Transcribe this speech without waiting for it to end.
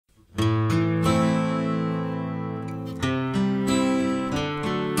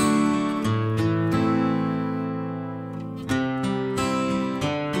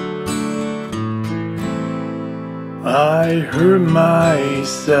I hurt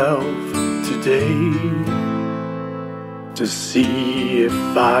myself today to see if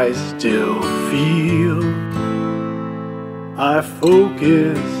I still feel. I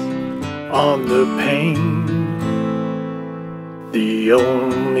focus on the pain, the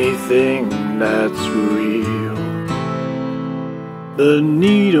only thing that's real. The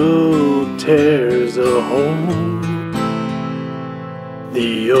needle tears a hole,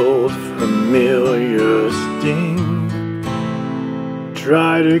 the old familiar sting.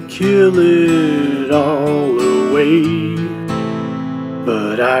 Try to kill it all away,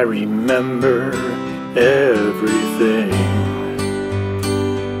 but I remember everything.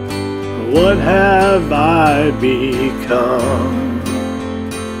 What have I become?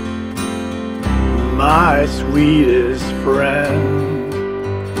 My sweetest friend.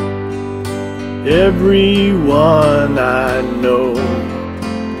 Everyone I know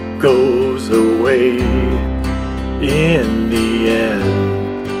goes away in the end,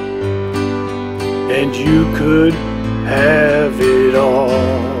 and you could have it all.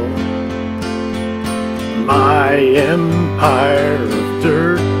 My empire of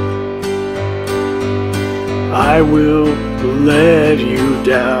dirt, I will let you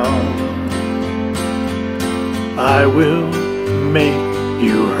down. I will make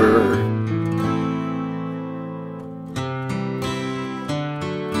you hurt.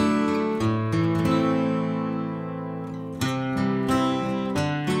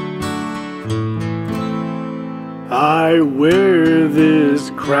 I wear this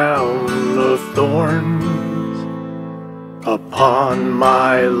crown of thorns upon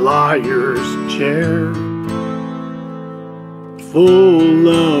my liar's chair, full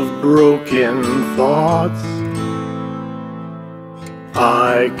of broken thoughts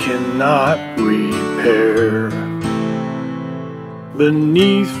I cannot repair.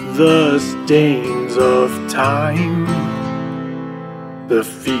 Beneath the stains of time, the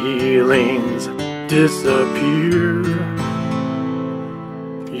feelings disappear.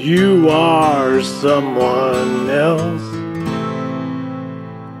 You are someone else,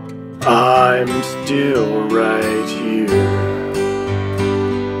 I'm still right here.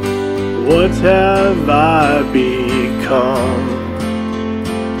 What have I become?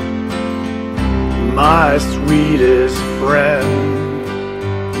 My sweetest friend.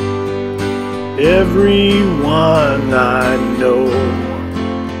 Everyone I know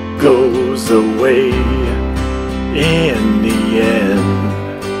goes away in the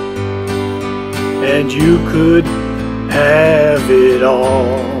end, and you could have it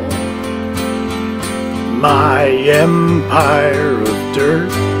all. My empire of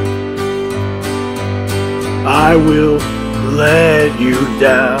dirt, I will let you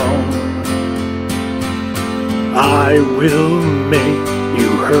down. I will make you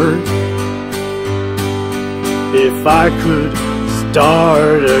hurt. If I could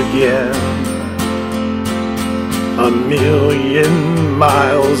start again, 1,000,000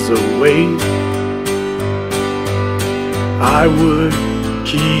 miles away, I would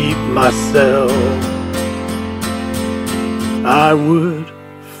keep myself. I would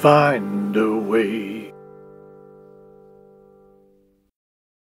find a way.